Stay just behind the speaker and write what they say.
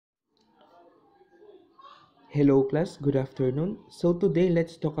Hello class, good afternoon. So today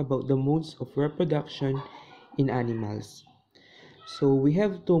let's talk about the modes of reproduction in animals. So we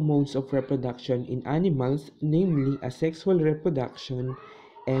have two modes of reproduction in animals, namely asexual reproduction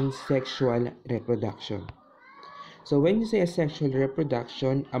and sexual reproduction. So when you say asexual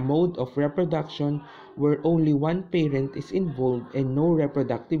reproduction, a mode of reproduction where only one parent is involved and no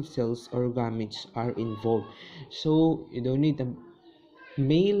reproductive cells or gametes are involved. So you don't need a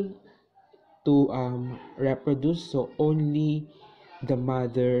male to reproduce, so only the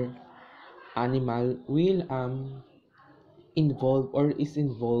mother animal will involve or is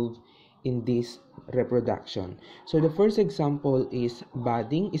involved in this reproduction. So the first example is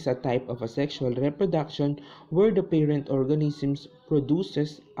budding is a type of asexual reproduction where the parent organisms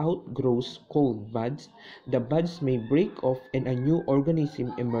produces outgrows cold buds. The buds may break off and a new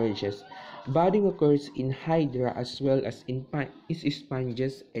organism emerges. Budding occurs in hydra as well as in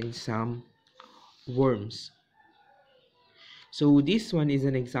sponges and some worms. So this one is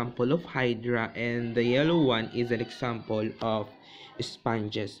an example of hydra and the yellow one is an example of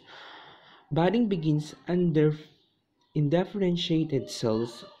sponges. Budding begins under indifferentiated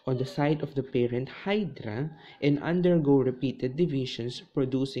cells on the side of the parent hydra and undergo repeated divisions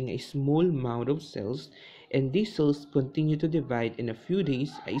producing a small amount of cells, and these cells continue to divide. In a few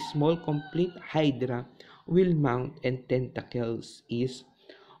days a small complete hydra will mount and tentacles is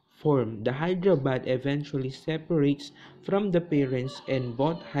form. The hydra bud eventually separates from the parents, and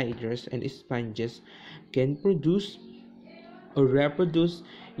both hydras and sponges can produce or reproduce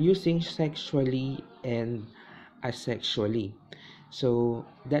using sexually and asexually. So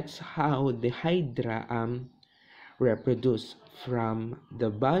that's how the hydra reproduce from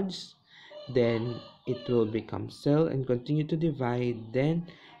the buds, then it will become cell and continue to divide, then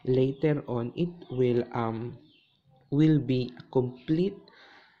later on it will be a complete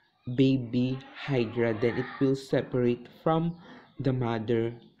baby hydra, then it will separate from the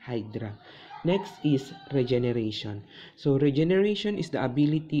mother hydra. Next is regeneration. So regeneration is the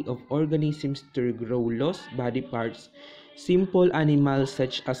ability of organisms to regrow lost body parts. Simple animals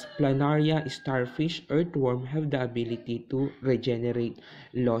such as planaria, starfish, earthworm have the ability to regenerate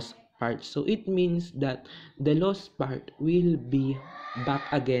lost parts. So it means that the lost part will be back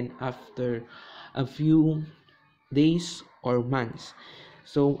again after a few days or months.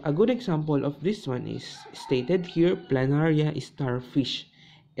 So a good example of this one is stated here: planaria, starfish,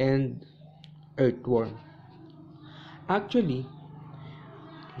 and earthworm. Actually,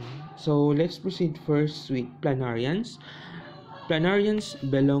 so let's proceed first with planarians. Planarians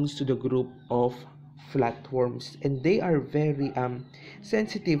belongs to the group of flatworms, and they are very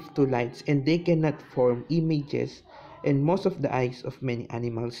sensitive to lights, and they cannot form images, and most of the eyes of many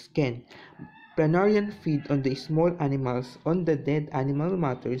animals can. Planarian feed on the small animals on the dead animal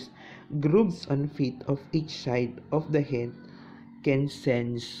matters. Grooves on feet of each side of the head can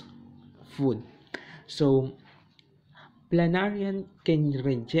sense food. So planarian can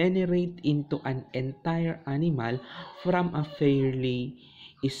regenerate into an entire animal from a fairly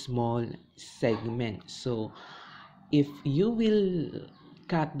small segment. So if you will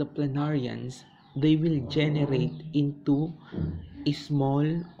cut the planarians, they will generate into a small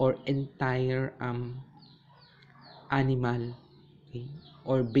or entire animal, okay,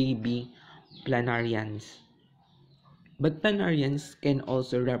 or baby planarians. But planarians can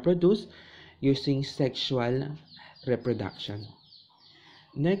also reproduce using sexual reproduction.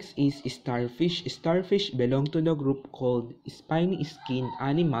 Next is starfish. Starfish belong to the group called spiny-skinned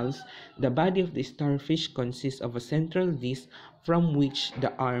animals. The body of the starfish consists of a central disc from which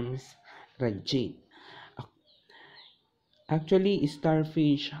the arms radiate. Actually,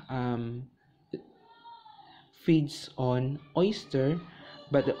 starfish feeds on oyster,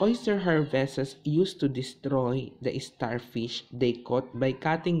 but the oyster harvesters used to destroy the starfish they caught by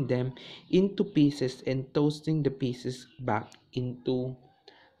cutting them into pieces and toasting the pieces back into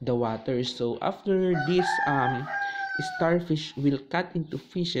the water. So after this starfish will cut into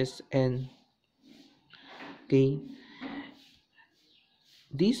fishes, and okay,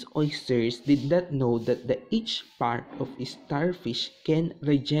 these oysters did not know that each part of a starfish can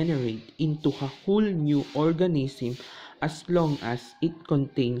regenerate into a whole new organism as long as it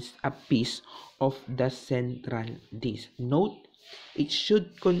contains a piece of the central disc. Note, it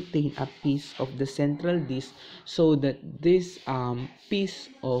should contain a piece of the central disc so that this piece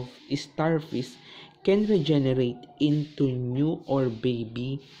of starfish can regenerate into new or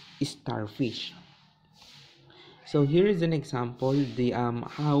baby starfish. So here is an example, the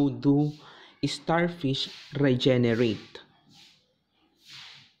how do starfish regenerate.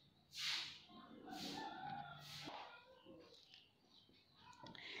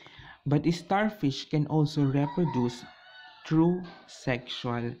 But starfish can also reproduce through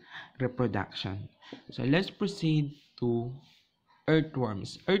sexual reproduction. So let's proceed to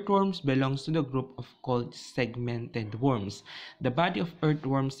earthworms. Earthworms belongs to the group of called segmented worms. The body of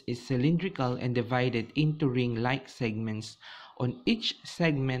earthworms is cylindrical and divided into ring-like segments. On each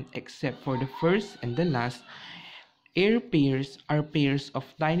segment, except for the first and the last, air pairs are pairs of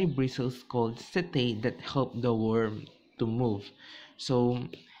tiny bristles called setae that help the worm to move. So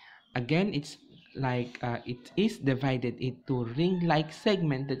again, it's like it is divided into ring-like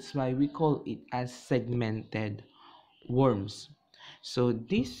segment. That's why we call it as segmented worms. So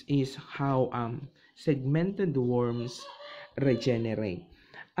this is how segmented worms regenerate.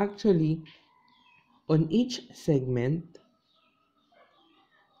 Actually, on each segment,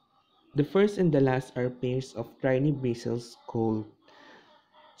 the first and the last are pairs of tiny bristles called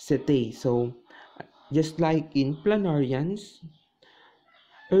setae. So just like in planarians,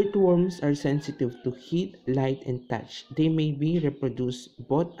 earthworms are sensitive to heat, light, and touch. They may be reproduced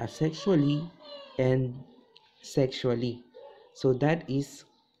both asexually and sexually. So that is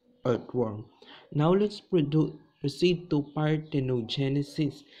earthworm. Now let's proceed to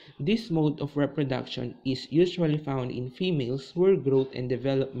parthenogenesis. This mode of reproduction is usually found in females where growth and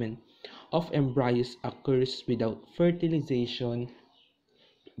development of embryos occurs without fertilization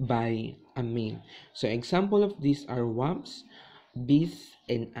by a male. So example of these are wasps, bees,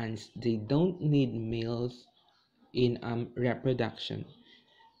 and ants. They don't need males in reproduction.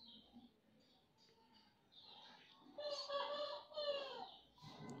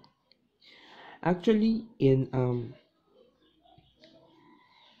 Actually, in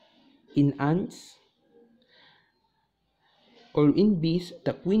ants or in bees,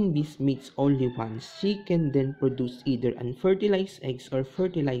 the queen bee mates only once. She can then produce either unfertilized eggs or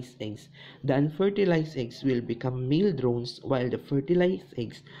fertilized eggs. The unfertilized eggs will become male drones while the fertilized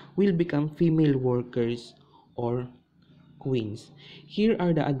eggs will become female workers or queens. Here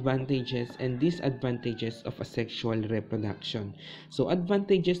are the advantages and disadvantages of asexual reproduction. So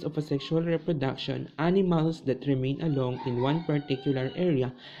advantages of asexual reproduction: animals that remain alone in one particular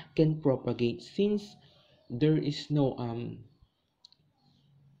area can propagate since there is no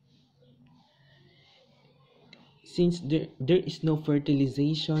there is no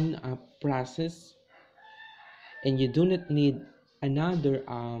fertilization process, and you do not need another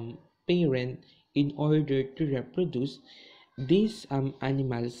parent in order to reproduce. These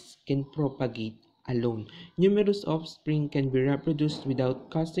animals can propagate alone. Numerous offspring can be reproduced without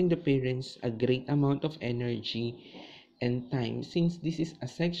costing the parents a great amount of energy and time. Since this is a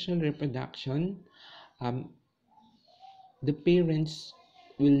sexual reproduction, um, the parents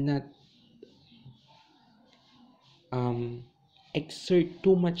will not um, exert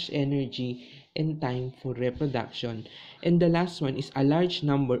too much energy and time for reproduction. And the last one is a large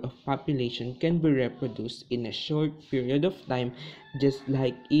number of population can be reproduced in a short period of time, just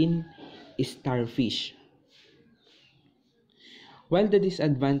like in starfish. While the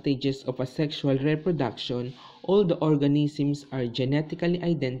disadvantages of asexual reproduction, all the organisms are genetically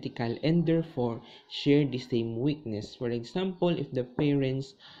identical and therefore share the same weakness. For example, if the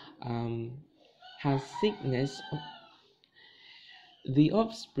parents has sickness, the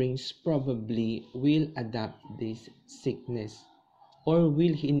offsprings probably will adapt this sickness or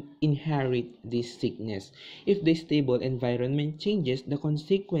will inherit this sickness. If the stable environment changes, the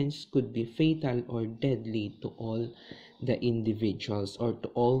consequence could be fatal or deadly to all the individuals or to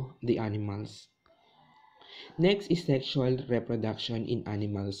all the animals. Next is sexual reproduction in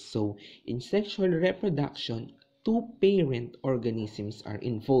animals. So, in sexual reproduction, two parent organisms are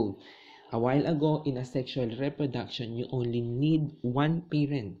involved. A while ago, in a sexual reproduction, you only need one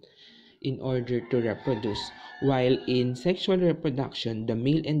parent in order to reproduce. While in sexual reproduction, the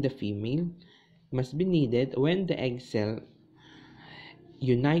male and the female must be needed. When the egg cell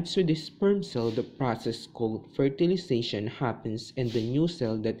unites with the sperm cell, the process called fertilization happens and the new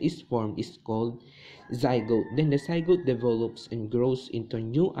cell that is formed is called zygote. Then the zygote develops and grows into a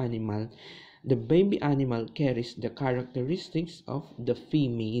new animal. The baby animal carries the characteristics of the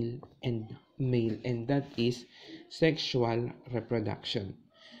female and male, and that is sexual reproduction.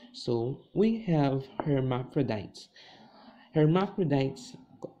 So we have hermaphrodites. Hermaphrodites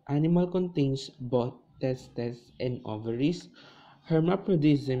animal contains both testes and ovaries.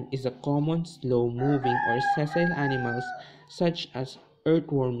 Hermaphrodism is a common slow-moving or sessile animals such as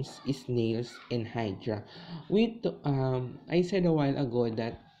earthworms, snails, and hydra. I said a while ago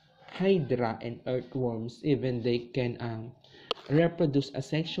that hydra and earthworms, even they can reproduce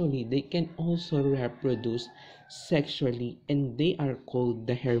asexually, they can also reproduce sexually, and they are called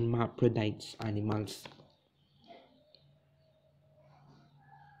the hermaphrodites animals.